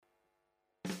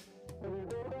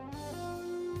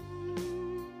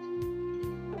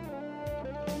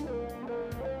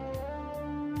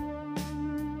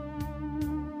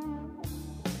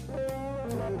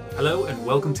Hello and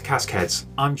welcome to Caskheads.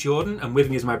 I'm Jordan and with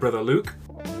me is my brother Luke.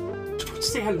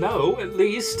 Say hello at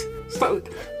least. Stop,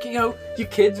 you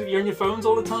kids, you're on your phones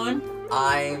all the time.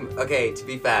 To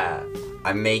be fair,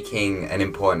 I'm making an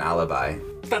important alibi.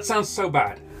 That sounds so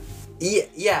bad.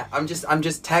 Yeah, I'm just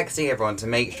texting everyone to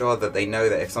make sure that they know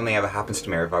that if something ever happens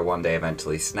to me or if I one day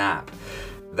eventually snap,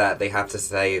 that they have to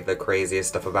say the craziest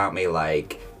stuff about me,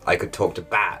 like I could talk to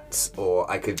bats or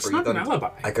I could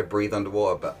breathe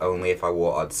underwater, but only if I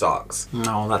wore odd socks.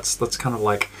 No, that's kind of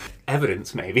like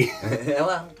evidence, maybe.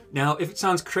 Well. Now, if it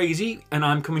sounds crazy and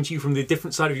I'm coming to you from the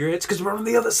different side of your ear, it's because we're on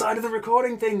the other side of the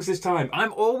recording things this time.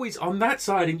 I'm always on that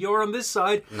side and you're on this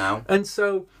side. No. And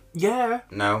so, yeah.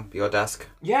 No, your desk.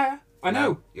 Yeah, I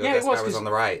know. Your desk I was on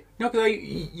the right. No, because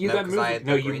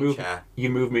you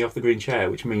moved me off the green chair,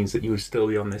 which means that you would still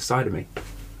be on this side of me.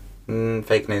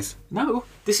 Fake news. No,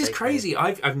 this is crazy.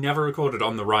 I've never recorded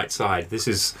on the right side. This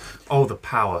is the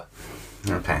power.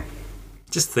 Okay.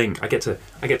 Just think, I get to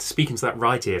speak into that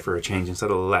right ear for a change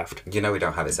instead of the left. You know we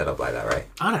don't have it set up like that, right?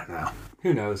 I don't know.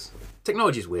 Who knows?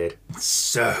 Technology's weird.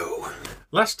 So,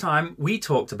 last time we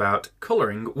talked about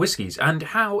colouring whiskies and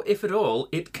how, if at all,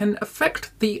 it can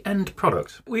affect the end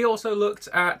product. We also looked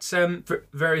at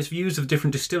various views of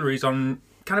different distilleries on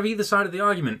kind of either side of the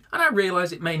argument. And I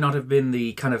realise it may not have been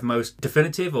the kind of most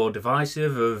definitive or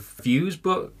divisive of views,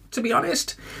 but to be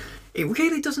honest, it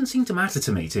really doesn't seem to matter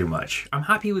to me too much. I'm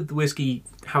happy with the whiskey,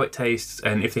 how it tastes,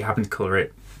 and if they happen to colour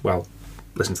it, well,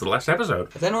 listen to the last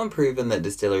episode. Has anyone proven that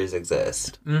distilleries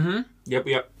exist? Mm-hmm.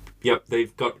 Yep.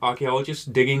 They've got archaeologists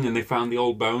digging and they found the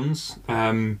old bones.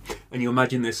 And you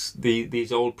imagine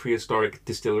these old prehistoric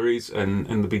distilleries and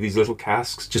there'll be these little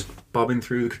casks just bobbing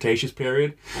through the Cretaceous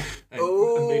period.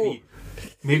 And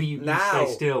maybe you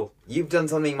stay still. You've done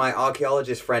something my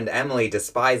archaeologist friend Emily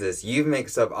despises. You've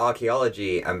mixed up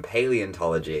archaeology and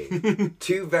paleontology.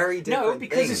 Two very different things. No,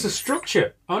 because it's a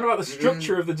structure. I wonder about the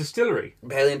structure of the distillery.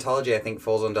 Paleontology, I think,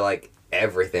 falls under,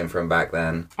 everything from back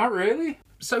then. Oh, really?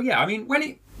 So, yeah, I mean, when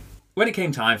it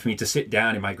came time for me to sit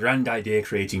down in my grand idea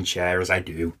creating chair, as I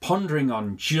do, pondering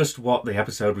on just what the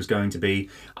episode was going to be,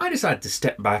 I decided to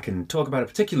step back and talk about a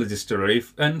particular distillery.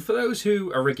 And for those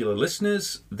who are regular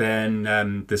listeners,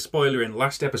 then the spoiler in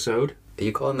last episode... Are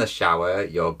you calling the shower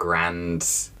your grand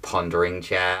pondering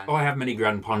chair? Oh, I have many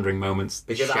grand pondering moments.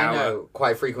 Because I know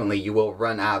quite frequently you will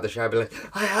run out of the shower and be like,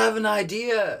 I have an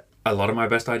idea! A lot of my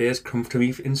best ideas come to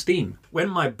me in steam. When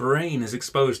my brain is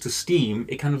exposed to steam,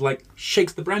 it kind of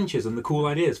shakes the branches and the cool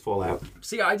ideas fall out.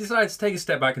 So yeah, I decided to take a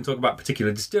step back and talk about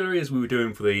particular distillery as we were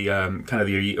doing for the kind of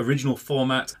the original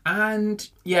format. And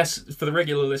yes, for the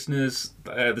regular listeners,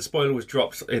 the spoiler was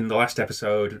dropped in the last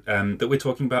episode that we're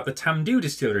talking about the Tamdhu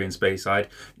distillery in Speyside.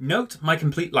 Note my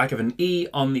complete lack of an E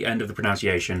on the end of the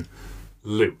pronunciation.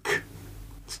 Luke.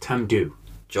 It's Tamdhu.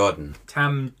 Jordan.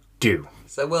 Tamdhu.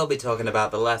 So we'll be talking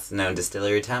about the less-known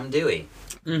distillery Tamdhui.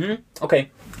 Mm-hmm.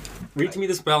 Okay. Read to me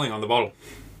the spelling on the bottle.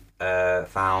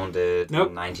 Founded in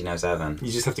 1907. You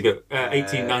just have to go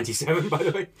 1897, by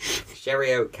the way.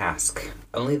 Sherry oak cask.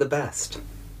 Only the best.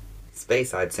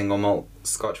 Speyside single malt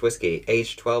Scotch whiskey,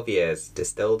 aged 12 years,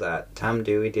 distilled at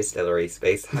Tamdhui Distillery,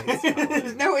 Speyside.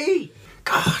 There's no E!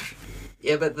 God.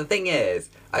 Yeah, but the thing is,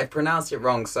 I've pronounced it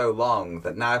wrong so long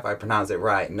that now if I pronounce it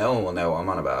right, no one will know what I'm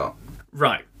on about.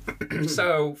 Right.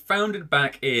 So, founded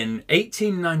back in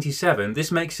 1897,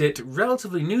 this makes it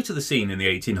relatively new to the scene in the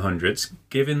 1800s,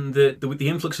 given that the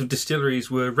influx of distilleries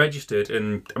were registered,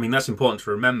 and I mean that's important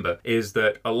to remember, is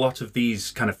that a lot of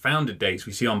these kind of founded dates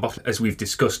we see on bottle, as we've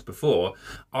discussed before,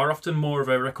 are often more of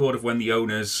a record of when the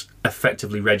owners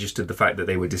effectively registered the fact that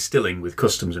they were distilling with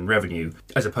customs and revenue,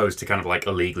 as opposed to kind of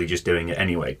illegally just doing it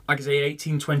anyway. Like I say,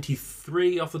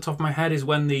 1823 off the top of my head is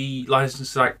when the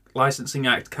Licensing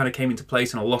Act kind of came into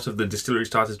place and a lot of the distilleries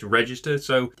started to register.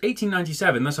 So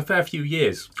 1897, that's a fair few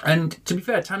years. And to be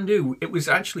fair, Tamdhu, it was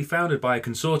actually founded by a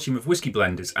consortium of whiskey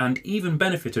blenders and even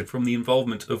benefited from the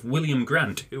involvement of William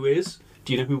Grant, who is...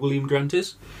 Do you know who William Grant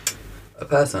is? A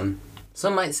person.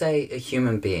 Some might say a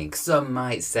human being. Some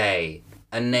might say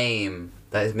a name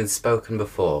that has been spoken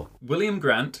before. William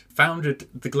Grant founded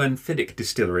the Glenfiddich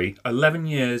distillery 11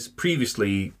 years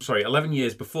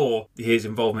before his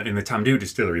involvement in the Tamdhu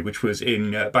distillery, which was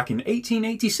back in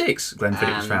 1886.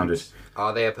 Glenfiddich was founded.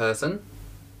 Are they a person?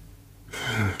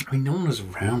 I mean, no one was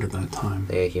around at that time.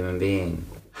 They're a human being.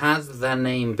 Has their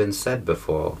name been said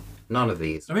before? None of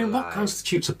these. I mean, what alive.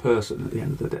 constitutes a person at the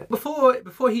end of the day?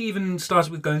 Before he even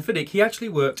started with Glenfiddich, he actually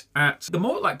worked at the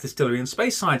Mortlach distillery in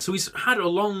Speyside. So he's had a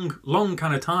long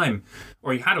kind of time,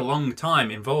 or he had a long time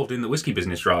involved in the whiskey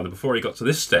business, rather, before he got to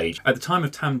this stage. At the time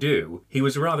of Tamdhu, he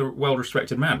was a rather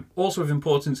well-respected man. Also of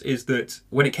importance is that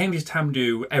when it came to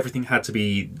Tamdhu, everything had to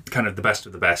be kind of the best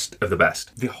of the best of the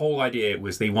best. The whole idea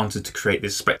was they wanted to create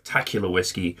this spectacular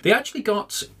whiskey. They actually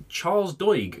got Charles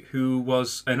Doig, who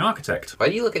was an architect. Why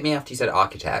do you look at me after you said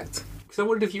architect? Because I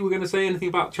wondered if you were going to say anything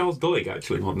about Charles Doig,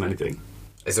 actually, more than anything.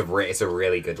 It's a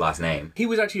really good last name. He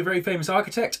was actually a very famous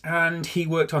architect, and he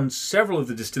worked on several of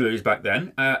the distilleries back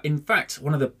then. In fact,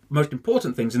 one of the most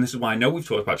important things, and this is why I know we've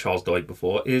talked about Charles Doig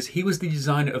before, is he was the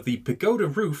designer of the pagoda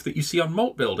roof that you see on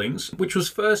malt buildings, which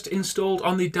was first installed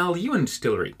on the Dal Ewan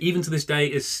distillery. Even to this day,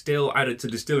 is still added to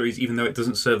distilleries, even though it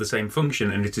doesn't serve the same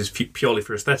function, and it is purely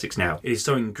for aesthetics now. It is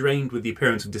so ingrained with the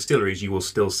appearance of distilleries, you will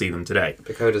still see them today.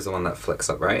 Pagoda's the one that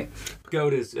flicks up, right?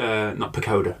 Pagoda's not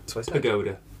pagoda. That's what I said.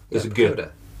 Pagoda. There's Yeah, a g.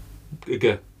 pagoda.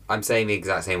 G. I'm saying the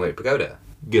exact same word. Pagoda.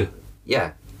 G.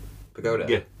 Yeah. Pagoda.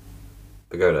 G.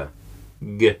 Pagoda.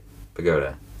 G.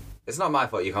 Pagoda. It's not my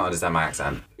fault you can't understand my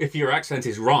accent. If your accent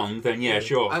is wrong, then yeah,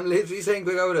 sure. I'm literally saying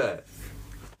pagoda.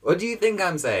 What do you think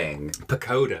I'm saying?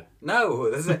 Pagoda.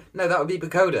 No, no, that would be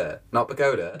pagoda, not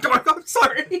pagoda. Oh, I'm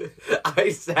sorry.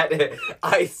 I said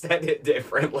it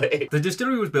differently. The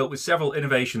distillery was built with several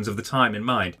innovations of the time in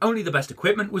mind. Only the best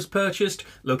equipment was purchased,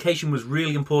 location was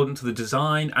really important to the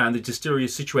design, and the distillery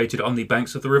is situated on the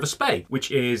banks of the River Spey,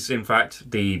 which is, in fact,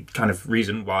 the kind of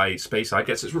reason why Speyside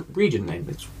gets its region name.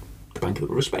 It's the bank of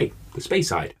the River Spey, the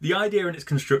Speyside. The idea in its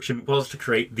construction was to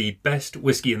create the best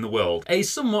whiskey in the world. A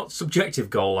somewhat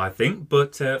subjective goal, I think,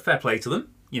 but fair play to them.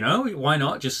 You know, why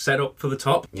not just set up for the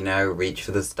top? You know, reach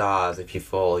for the stars. If you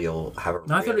fall, you'll have a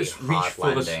No, I thought really it's hard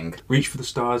landing. reach for the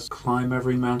stars, climb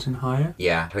every mountain higher.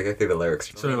 Yeah, I go through the lyrics.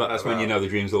 Something like that's when you know the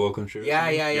dreams will all come true.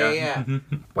 Yeah.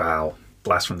 Wow,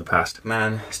 blast from the past.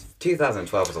 Man,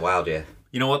 2012 was a wild year.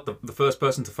 You know what? The first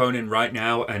person to phone in right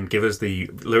now and give us the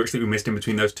lyrics that we missed in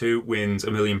between those two wins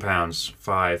 £1 million.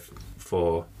 5,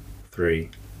 4, 3,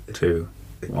 2,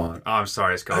 1. Oh, I'm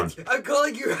sorry, it's gone. I'm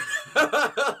calling you.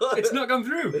 It's not gone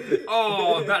through.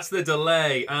 Oh, that's the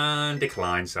delay and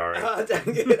decline. Sorry. Oh, dang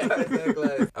it. I was so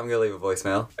close. I'm going to leave a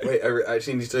voicemail. Wait, I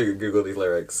actually need to Google these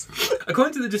lyrics.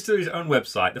 According to the distillery's own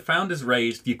website, the founders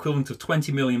raised the equivalent of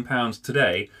 £20 million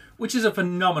today, which is a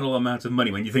phenomenal amount of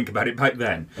money when you think about it back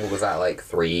then. What was that, like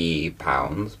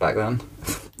 £3 back then?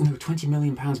 No, £20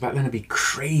 million back then would be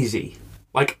crazy.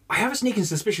 Like, I have a sneaking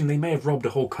suspicion they may have robbed a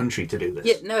whole country to do this.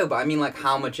 Yeah, no, but I mean, like,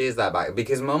 how much is that back?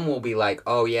 Because Mum will be like,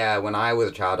 oh yeah, when I was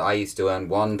a child, I used to earn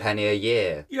 1 penny a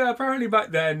year. Yeah, apparently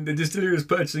back then, the distillery was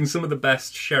purchasing some of the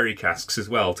best sherry casks as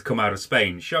well to come out of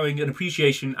Spain, showing an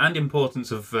appreciation and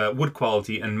importance of wood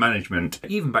quality and management.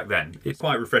 Even back then, it's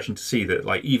quite refreshing to see that,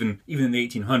 like, even in the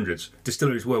 1800s,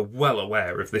 distilleries were well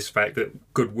aware of this fact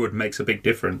that good wood makes a big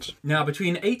difference. Now,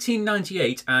 between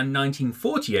 1898 and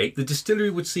 1948, the distillery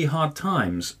would see hard times,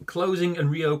 closing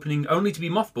and reopening only to be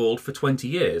mothballed for 20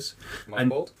 years.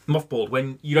 Mothballed? And mothballed,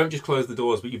 when you don't just close the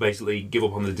doors, but you basically give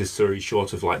up on the distillery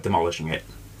short of, like, demolishing it.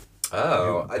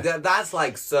 Oh, that's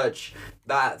like such.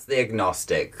 That's the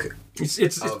agnostic. It's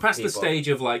past the people. stage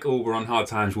of like, oh, we're on hard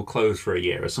times, we'll close for a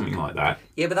year or something like that.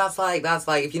 Yeah, but that's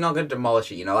like if you're not going to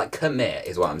demolish it, you know, like commit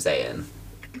is what I'm saying.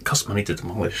 It costs money to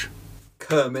demolish.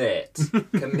 Commit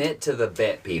to the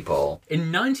bit, people.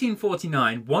 In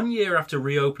 1949, 1 year after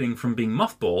reopening from being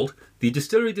mothballed, the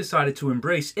distillery decided to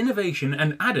embrace innovation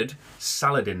and added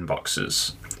Saladin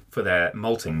boxes for their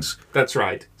maltings. That's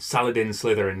right, Saladin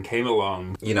Slytherin came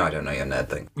along. You know I don't know your nerd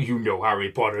thing. You know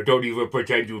Harry Potter, don't even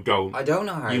pretend you don't. I don't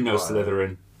know Harry You know Potter.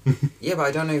 Slytherin. Yeah, but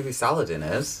I don't know who Saladin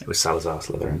is. It was Salazar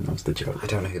Slytherin, that was the joke. I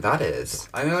don't know who that is.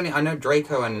 I know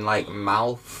Draco and like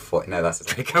Malfoy. No, that's his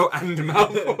Draco and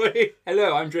Malfoy.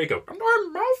 Hello, I'm Draco. I'm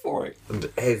Malfoy.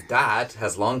 His dad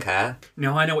has long hair.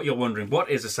 Now, I know what you're wondering.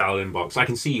 What is a Saladin box? I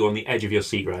can see you on the edge of your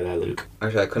seat right there, Luke.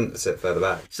 Actually, I couldn't sit further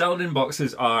back. Saladin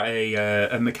boxes are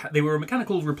they were a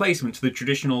mechanical replacement to the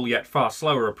traditional yet far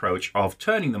slower approach of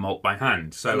turning the malt by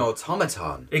hand. So An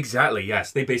automaton. exactly,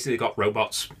 yes. They basically got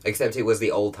robots. Except it was the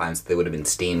old times, so they would have been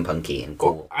steampunky and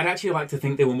cool. I'd actually like to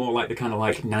think they were more like the kind of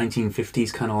like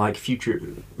 1950s kind of like future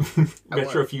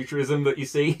retrofuturism that you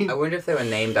see. I wonder if they were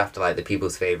named after like the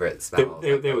people's favourite spells.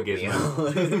 They were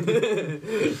Gizmo.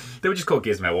 They were just called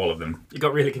Gizmo, all of them. It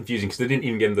got really confusing because they didn't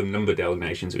even give them number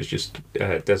designations. It was just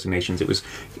designations. It was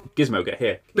Gizmo, get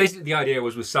here. Basically, the idea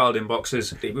was with Saladin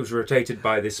boxes, it was rotated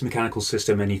by this mechanical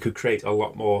system, and you could create a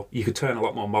lot more. You could turn a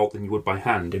lot more malt than you would by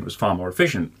hand, and it was far more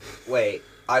efficient. Wait,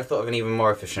 I've thought of an even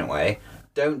more efficient way.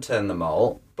 don't turn the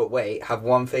malt, but wait, have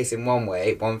one facing one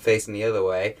way, one facing the other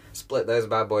way, split those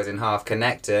bad boys in half,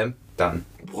 connect them, done.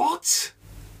 What?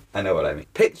 I know what I mean.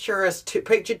 Picture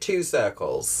two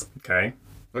circles. Okay.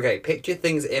 Okay, picture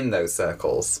things in those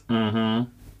circles. Mm-hmm.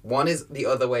 One is the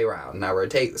other way round. Now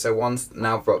rotate, so one's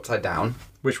now upside down.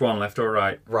 Which one, left or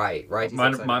right? Right.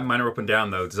 Mine are up and down,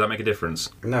 though. Does that make a difference?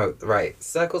 No, right.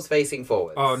 Circles facing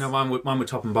forwards. Oh, no, mine were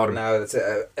top and bottom. No,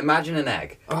 imagine an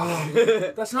egg. Oh,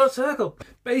 that's not a circle.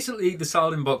 Basically, the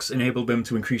Saladin box enabled them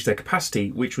to increase their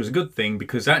capacity, which was a good thing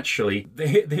because actually,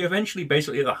 they eventually,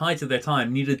 basically at the height of their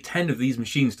time, needed 10 of these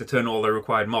machines to turn all their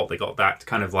required malt. They got that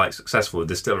kind of like successful with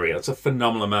distillery. That's a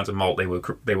phenomenal amount of malt they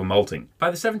were malting. By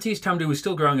the 70s, Tamdhu was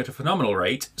still growing at a phenomenal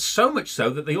rate, so much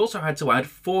so that they also had to add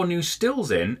 4 new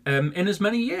stills in as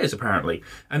many years, apparently.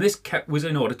 And this was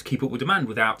in order to keep up with demand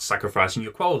without sacrificing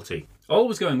your quality. All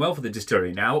was going well for the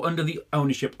distillery now, under the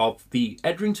ownership of the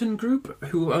Edrington Group,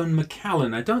 who own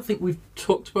Macallan. I don't think we've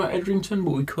talked about Edrington,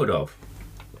 but we could have.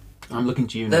 I'm looking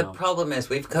to you now. The problem is,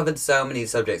 we've covered so many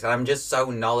subjects, and I'm just so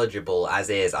knowledgeable as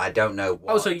is, I don't know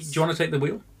what. Oh, so do you want to take the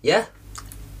wheel? Yeah,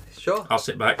 sure. I'll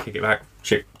sit back, kick it back,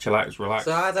 chill out, relax.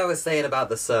 So as I was saying about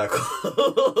the circle.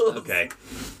 Okay.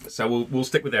 So we'll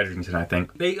stick with Edrington, I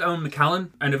think. They own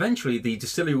Macallan, and eventually the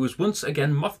distillery was once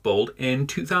again mothballed in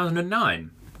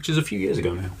 2009. Which is a few years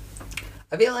ago now.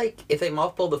 I feel like if they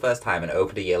mothballed the first time and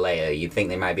opened a year later, you'd think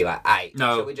they might be like, "Aye,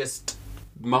 no, should we just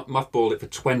mothballed it for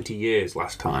 20 years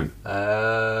last time."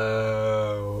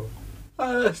 Oh,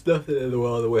 that's nothing in the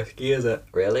world of whiskey, is it?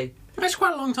 Really? That's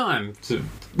quite a long time to.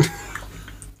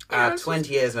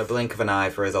 20 years in a blink of an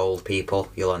eye for us old people.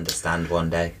 You'll understand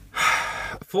one day.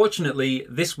 Fortunately,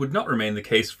 this would not remain the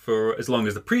case for as long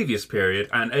as the previous period,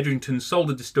 and Edrington sold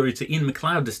the distillery to Ian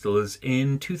MacLeod Distillers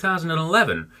in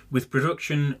 2011, with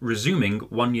production resuming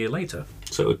 1 year later.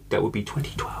 So that would be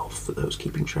 2012 for those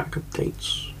keeping track of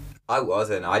dates. I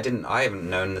wasn't. I haven't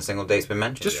known a single date's been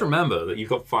mentioned. Just yet. Remember that you've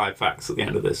got 5 facts at the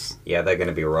end of this. Yeah, they're going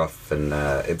to be rough, and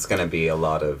it's going to be a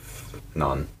lot of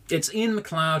none. It's Ian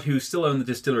MacLeod who still own the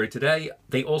distillery today.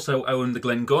 They also own the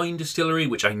Glengoyne distillery,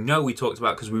 which I know we talked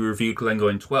about because we reviewed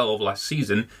Glengoyne 12 last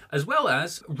season, as well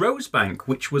as Rosebank,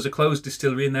 which was a closed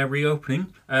distillery in their reopening.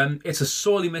 It's a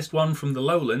sorely missed one from the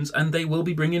lowlands, and they will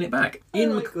be bringing it back. I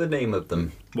like the name of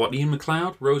them. What, Ian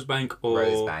MacLeod? Rosebank or...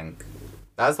 Rosebank.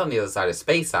 That's on the other side of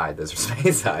Speyside. There's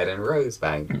Speyside and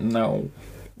Rosebank. No.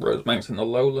 Rosebank's in the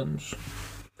lowlands.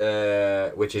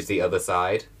 Which is the other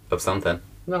side of something.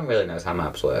 No one really knows how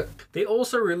maps work. They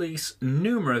also release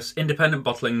numerous independent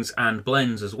bottlings and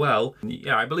blends as well.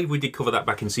 Yeah, I believe we did cover that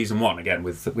back in season 1 again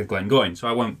with Glengoyne, so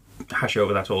I won't hash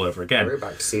over that all over again. We're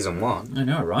back to season 1. I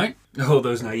know, right? Oh,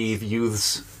 those naive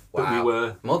youths that we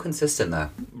were. More consistent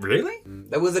though. Really?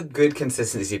 There was a good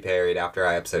consistency period after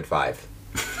episode 5.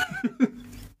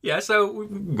 Yeah, so,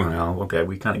 well, okay,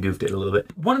 we kind of goofed it a little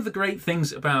bit. One of the great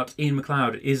things about Ian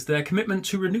MacLeod is their commitment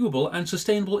to renewable and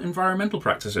sustainable environmental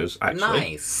practices, actually.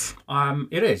 Nice.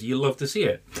 It is. You'll love to see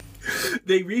it.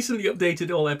 They recently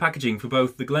updated all their packaging for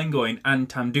both the Glengoyne and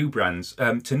Tamdhu brands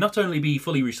to not only be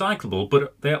fully recyclable,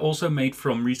 but they're also made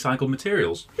from recycled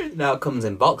materials. Now it comes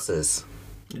in boxes.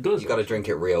 It does. You got to drink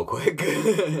it real quick.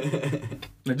 It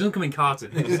doesn't come in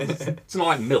cartons. It's not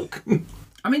like milk.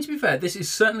 I mean, to be fair, this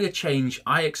is certainly a change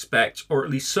I expect, or at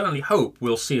least certainly hope,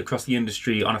 we'll see across the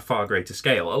industry on a far greater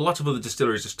scale. A lot of other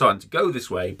distilleries are starting to go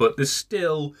this way, but there's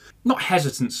still, not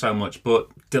hesitance so much, but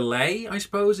delay, I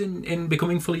suppose, in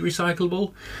becoming fully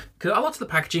recyclable. Because a lot of the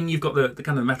packaging, you've got the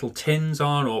kind of metal tins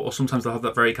on, or sometimes they'll have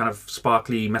that very kind of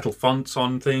sparkly metal fonts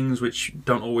on things, which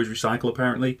don't always recycle,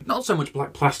 apparently. Not so much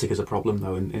black plastic is a problem,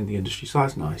 though, in the industry, so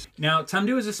that's nice. Now,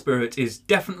 Tamdhu as a spirit is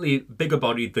definitely bigger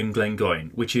bodied than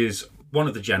Glengoyne, which is one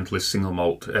of the gentlest single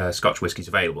malt Scotch whiskies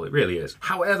available. It really is.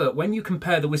 However, when you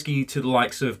compare the whiskey to the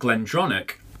likes of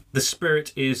Glendronach, the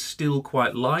spirit is still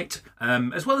quite light,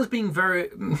 as well as being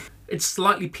it's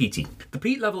slightly peaty. The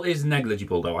peat level is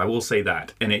negligible, though, I will say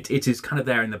that, and it is kind of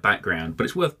there in the background, but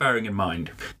it's worth bearing in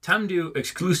mind. Tamdhu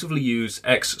exclusively use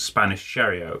ex-Spanish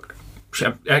sherry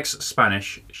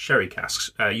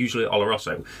casks, usually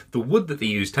Oloroso. The wood that they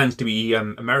use tends to be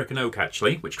American oak,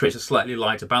 actually, which creates a slightly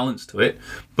lighter balance to it,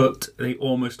 but they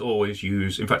almost always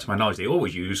use, in fact to my knowledge, they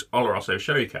always use Oloroso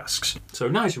sherry casks. So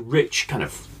nice, rich kind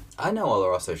of... I know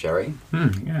Oloroso sherry.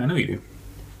 Yeah, I know you do.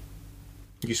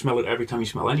 You smell it every time you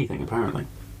smell anything, apparently.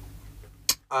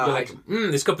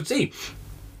 This cup of tea.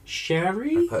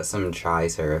 Sherry? I put some chai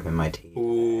syrup in my tea.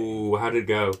 Ooh, how did it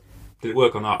go? Did it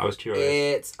work or not? I was curious.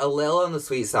 It's a little on the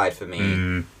sweet side for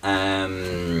me.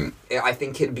 I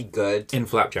think it'd be good. In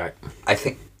flapjack. I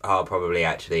think Oh, probably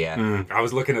actually, yeah. I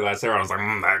was looking at that syrup, I was like,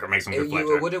 that could make some good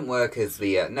flavor. It wouldn't work as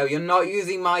the... no, you're not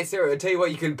using my syrup. I'll tell you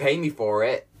what, you can pay me for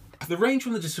it. The range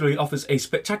from the distillery offers a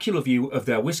spectacular view of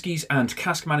their whiskies and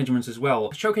cask management as well,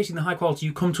 showcasing the high quality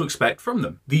you come to expect from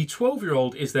them. The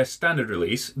 12-year-old is their standard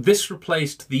release. This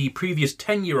replaced the previous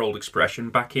 10-year-old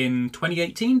expression back in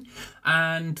 2018,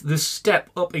 and the step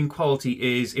up in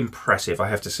quality is impressive, I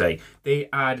have to say. It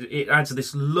adds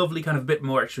this lovely kind of bit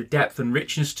more extra depth and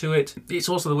richness to it. It's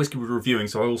also the whiskey we're reviewing,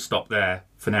 so I will stop there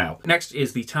for now. Next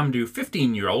is the Tamdhu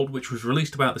 15-year-old, which was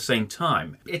released about the same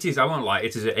time. It is, I won't lie,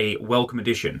 it is a welcome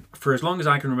addition. For as long as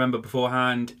I can remember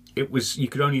beforehand, you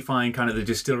could only find kind of the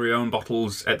distillery-owned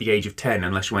bottles at the age of 10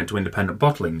 unless you went to independent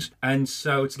bottlings. And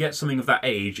so to get something of that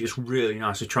age, it's really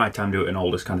nice to try Tamdhu at an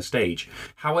older kind of stage.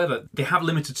 However, they have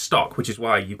limited stock, which is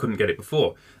why you couldn't get it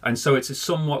before. And so it's a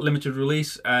somewhat limited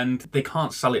release, and they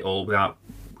can't sell it all without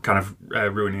kind of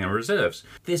ruining their reserves.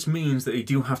 This means that they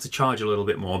do have to charge a little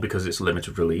bit more because it's a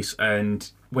limited release, and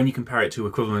when you compare it to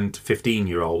equivalent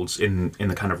 15-year-olds in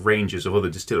the kind of ranges of other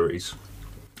distilleries,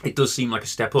 it does seem like a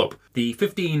step up. The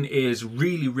 15 is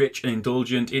really rich and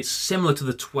indulgent. It's similar to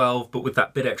the 12, but with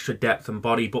that bit extra depth and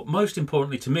body. But most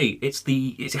importantly to me,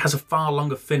 it has a far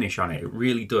longer finish on it. It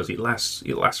really does. It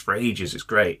lasts for ages. It's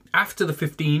great. After the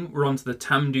 15, we're on to the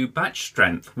Tamdhu Batch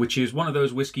Strength, which is one of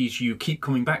those whiskies you keep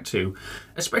coming back to,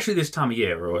 especially this time of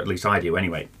year, or at least I do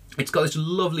anyway. It's got this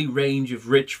lovely range of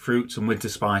rich fruits and winter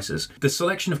spices. The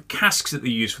selection of casks that they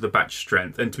use for the batch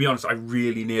strength, and to be honest, I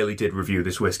really nearly did review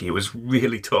this whiskey. It was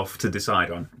really tough to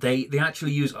decide on. They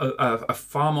actually use a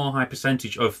far more high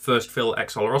percentage of first fill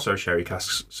ex Oloroso sherry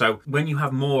casks. So when you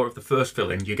have more of the first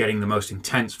fill in, you're getting the most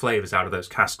intense flavours out of those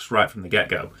casks right from the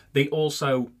get-go. They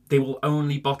will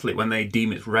only bottle it when they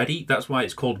deem it's ready. That's why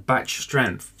it's called batch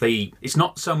strength. It's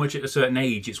not so much at a certain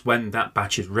age, it's when that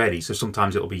batch is ready. So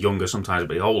sometimes it'll be younger, sometimes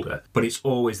it'll be older. But it's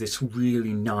always this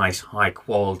really nice, high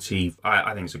quality,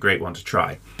 I think it's a great one to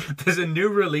try. There's a new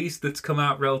release that's come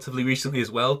out relatively recently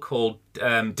as well called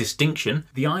Distinction.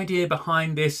 The idea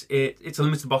behind this, it's a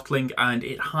limited bottling, and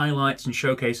it highlights and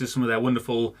showcases some of their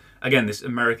wonderful, again, this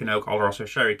American oak Oloroso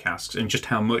sherry casks, and just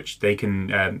how much the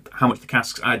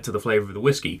casks add to the flavour of the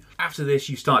whiskey. After this,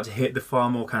 you start to hit the far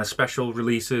more kind of special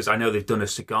releases. I know they've done a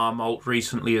cigar malt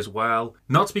recently as well.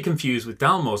 Not to be confused with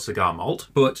Dalmore's cigar malt,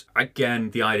 but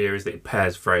again, the idea is that it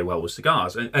pairs very well with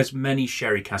cigars, and as many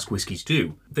sherry cask whiskies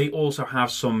do. They also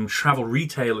have some travel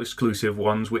retail exclusive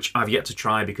ones, which I've yet to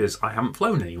try because I haven't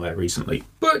flown anywhere recently.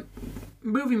 But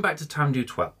moving back to Tamdhu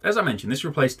 12, as I mentioned, this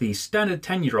replaced the standard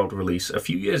 10-year-old release a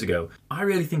few years ago. I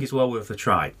really think it's well worth a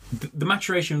try. The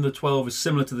maturation of the 12 is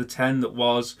similar to the 10 that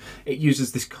was. It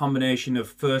uses this combination of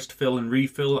first fill and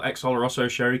refill ex Oloroso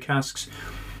sherry casks,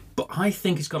 but I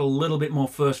think it's got a little bit more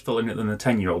first fill in it than the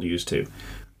 10-year-old used to.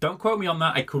 Don't quote me on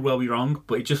that, I could well be wrong,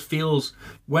 but it just feels,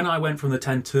 when I went from the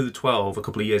 10 to the 12 a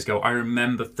couple of years ago, I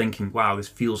remember thinking, wow, this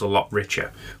feels a lot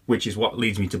richer, which is what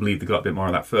leads me to believe they got a bit more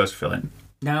of that first fill in.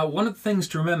 Now, one of the things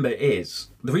to remember is,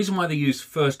 the reason why they use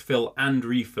first fill and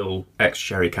refill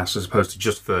ex-sherry casks as opposed to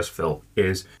just first fill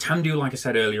is, Tamdhu, like I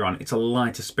said earlier on, it's a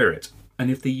lighter spirit.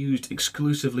 And if they used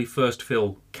exclusively first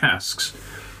fill casks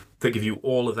that give you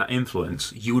all of that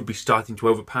influence, you would be starting to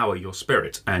overpower your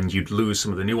spirit, and you'd lose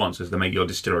some of the nuances that make your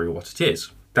distillery what it is.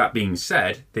 That being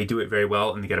said, they do it very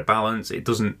well and they get a balance. It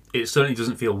certainly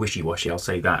doesn't feel wishy-washy, I'll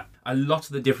say that. A lot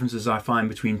of the differences I find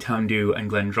between Tamdhu and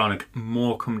GlenDronach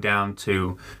more come down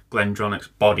to GlenDronach's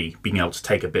body being able to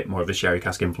take a bit more of the sherry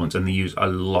cask influence, and they use a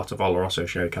lot of Oloroso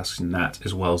sherry casks in that,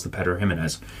 as well as the Pedro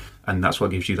Jimenez. And that's what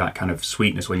gives you that kind of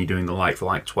sweetness when you're doing the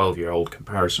like-for-like 12-year-old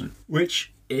comparison,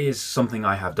 which is something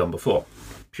I have done before,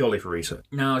 purely for research.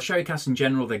 Now, sherry casks in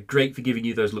general, they're great for giving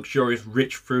you those luxurious,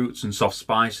 rich fruits and soft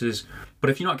spices, but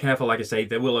if you're not careful, like I say,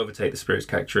 they will overtake the spirit's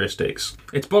characteristics.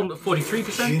 It's bottled at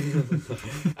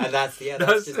 43%. And that's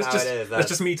just how it is. That's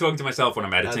just me talking to myself when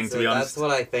I'm editing, to be honest. That's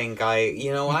what I think.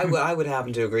 I would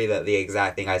happen to agree that the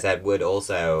exact thing I said would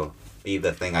also be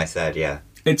the thing I said, yeah.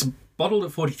 It's bottled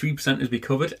at 43%, as we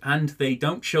covered, and they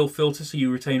don't chill filter, so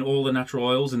you retain all the natural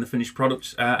oils in the finished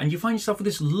product, and you find yourself with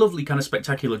this lovely kind of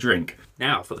spectacular drink.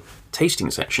 Now, for the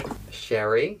tasting section.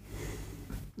 Sherry?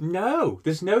 No,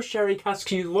 there's no sherry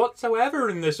cask used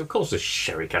whatsoever in this. Of course there's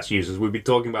sherry cask users. We've been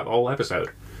talking about the whole episode.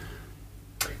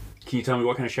 Can you tell me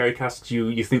what kind of sherry casks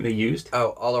you think they used?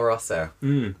 Oh, Oloroso.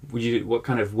 What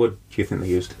kind of wood do you think they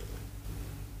used?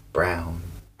 Brown.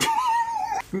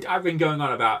 I've been going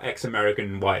on about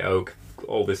ex-American white oak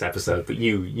all this episode, but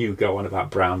you go on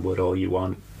about brown wood all you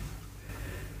want.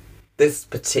 This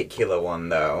particular one,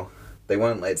 though,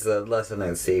 it's a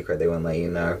lesser-known secret, they won't let you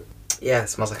know. Yeah, it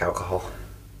smells like alcohol.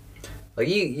 Like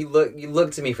you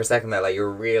looked at me for a second there, like you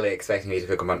were really expecting me to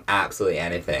pick up on absolutely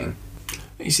anything.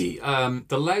 You see,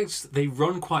 the legs, they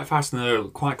run quite fast and they're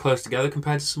quite close together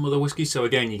compared to some other whiskies. So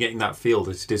again, you're getting that feel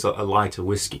that it is a lighter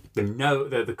whiskey.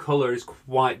 The colour is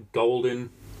quite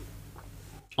golden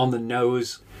on the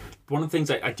nose. One of the things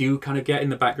I do kind of get in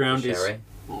the background Sherry?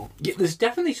 Yeah, there's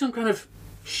definitely some kind of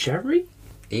sherry.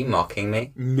 Are you mocking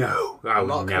me? No, I would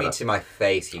Mock never. me to my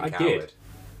face, you I coward.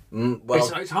 did.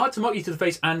 Well, It's hard to mock you to the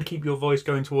face and keep your voice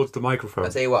going towards the microphone.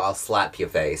 I'll tell you what, I'll slap your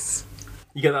face.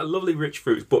 You get that lovely rich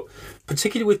fruit, but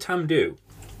particularly with Tamdhu,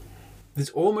 there's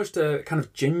almost a kind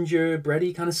of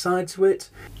gingerbready kind of side to it.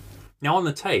 Now on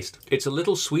the taste, it's a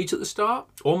little sweet at the start.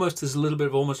 There's a little bit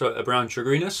of almost a brown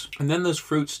sugariness, and then those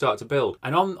fruits start to build.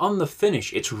 And on the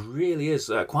finish, it really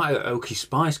is quite an oaky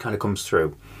spice kind of comes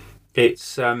through. It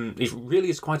really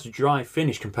is quite a dry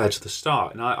finish compared to the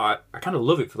start, and I kind of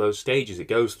love it for those stages it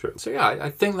goes through. So yeah, I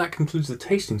think that concludes the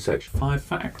tasting section. 5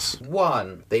 facts.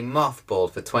 1, they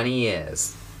mothballed for 20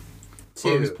 years.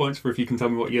 2 2, points for if you can tell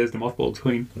me what years the mothball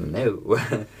between. no.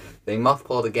 They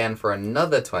mothballed again for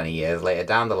another 20 years later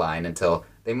down the line until...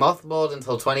 They mothballed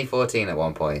until 2014 at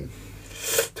one point.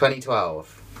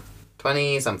 2012.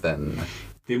 20-something.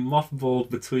 They mothballed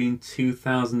between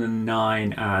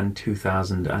 2009 and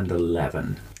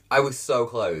 2011. I was so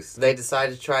close. They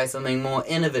decided to try something more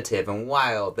innovative and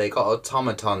wild. They got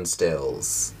automaton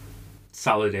stills.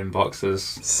 Saladin boxes.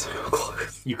 So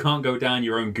close. You can't go down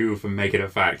your own goof and make it a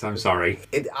fact. I'm sorry.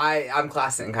 I'm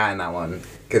classic kind that one,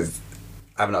 because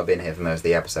I've not been here for most of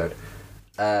the episode.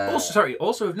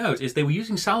 Also of note is they were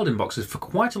using Saladin boxes for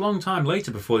quite a long time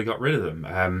later before they got rid of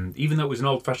them. Even though it was an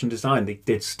old-fashioned design, they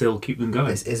did still keep them going.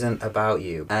 This isn't about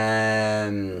you. They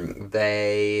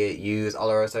use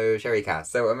Oloroso sherry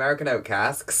casks. So American oak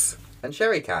casks and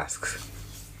sherry casks.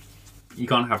 You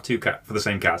can't have two for the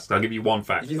same cask. I'll give you 1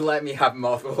 fact. You let me have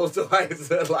mothballs twice,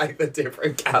 like the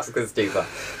different casks is cheaper.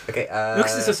 Okay, No,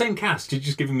 because it's the same cask. You're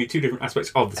just giving me 2 different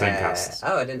aspects of the same casks.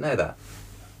 Oh, I didn't know that.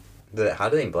 How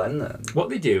do they blend them? What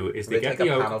they do is they get take the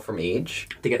a oak. panel from each.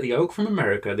 They get the oak from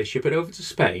America. They ship it over to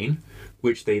Spain,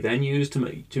 which they then use to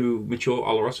mature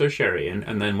Oloroso sherry in,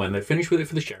 and then when they finish with it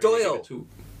for the sherry, they Doyle! give it to...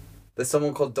 There's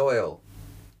someone called Doyle.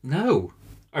 No.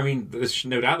 I mean, there's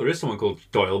no doubt there is someone called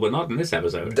Doyle, but not in this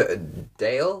episode.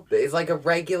 Dale? It's like a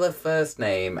regular first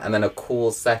name and then a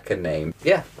cool second name.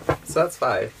 Yeah, so that's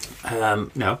fine.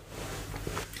 No.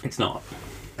 It's not.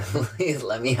 Please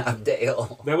let me have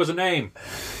Dale. There was a name.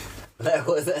 There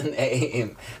was a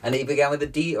name. And he began with a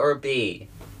D or a B.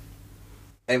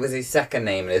 And it was his second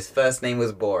name, and his first name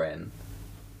was Boring.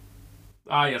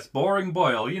 Ah, yes, Boring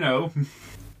Boyle, you know.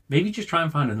 Maybe just try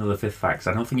and find another 5th fact.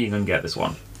 I don't think you're going to get this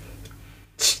one.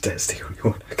 That's the only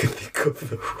one I can think of,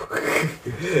 though.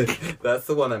 That's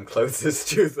the one I'm closest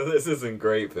to, so this isn't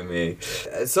great for me.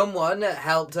 Someone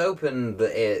helped open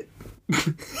it.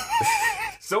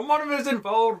 Someone was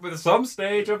involved with some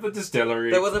stage of the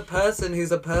distillery. There was a person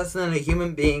who's a person and a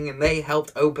human being, and they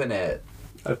helped open it.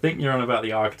 I think you're on about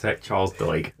the architect Charles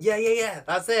Duhigg. Yeah,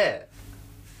 that's it.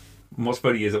 What's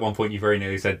funny is at one point you very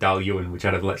nearly said Dal Ewan, which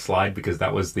I'd have let slide because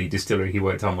that was the distillery he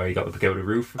worked on where he got the pagoda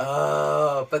roof.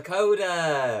 Oh,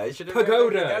 pagoda. I should have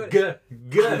Pagoda.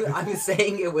 I'm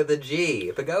saying it with a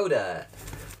G. Pagoda.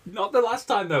 Not the last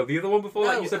time though. The other one before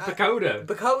that you said pagoda.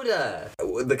 Pagoda.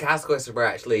 The cask whisperer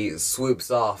actually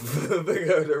swoops off the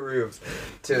pagoda roofs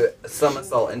to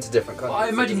somersault into different countries. Well, I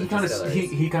imagine he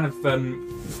kind of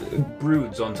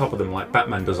broods on top of them like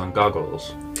Batman does on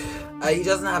gargoyles. He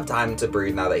doesn't have time to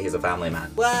brood now that he's a family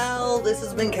man. Well, this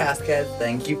has been Caskhead.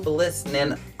 Thank you for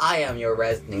listening. I am your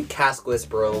resident cask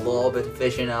whisperer, Lorbit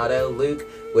aficionado, Luke.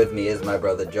 With me is my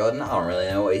brother Jordan. I don't really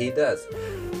know what he does.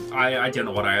 I don't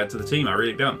know what I add to the team. I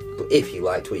really don't. If you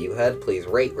liked what you heard, please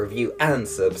rate, review, and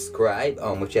subscribe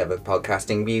on whichever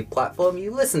podcasting platform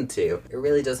you listen to. It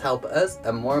really does help us,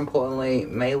 and more importantly,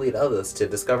 may lead others to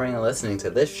discovering and listening to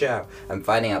this show and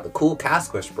finding out the cool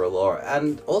cask whisperer lore,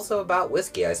 and also about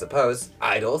whiskey, I suppose.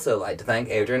 I'd also like to thank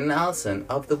Adrian and Alison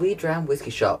of the Wee Dram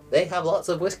Whiskey Shop. They have lots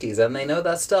of whiskies and they know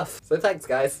their stuff. So thanks,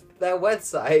 guys. Their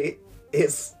website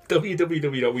is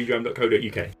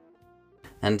www.wedram.co.uk.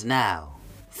 And now,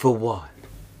 for one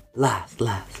last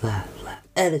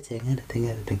editing.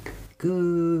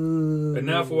 Good. And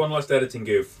now for one last editing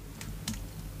goof.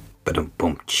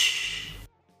 Ba-dum-bum.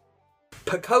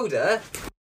 Pagoda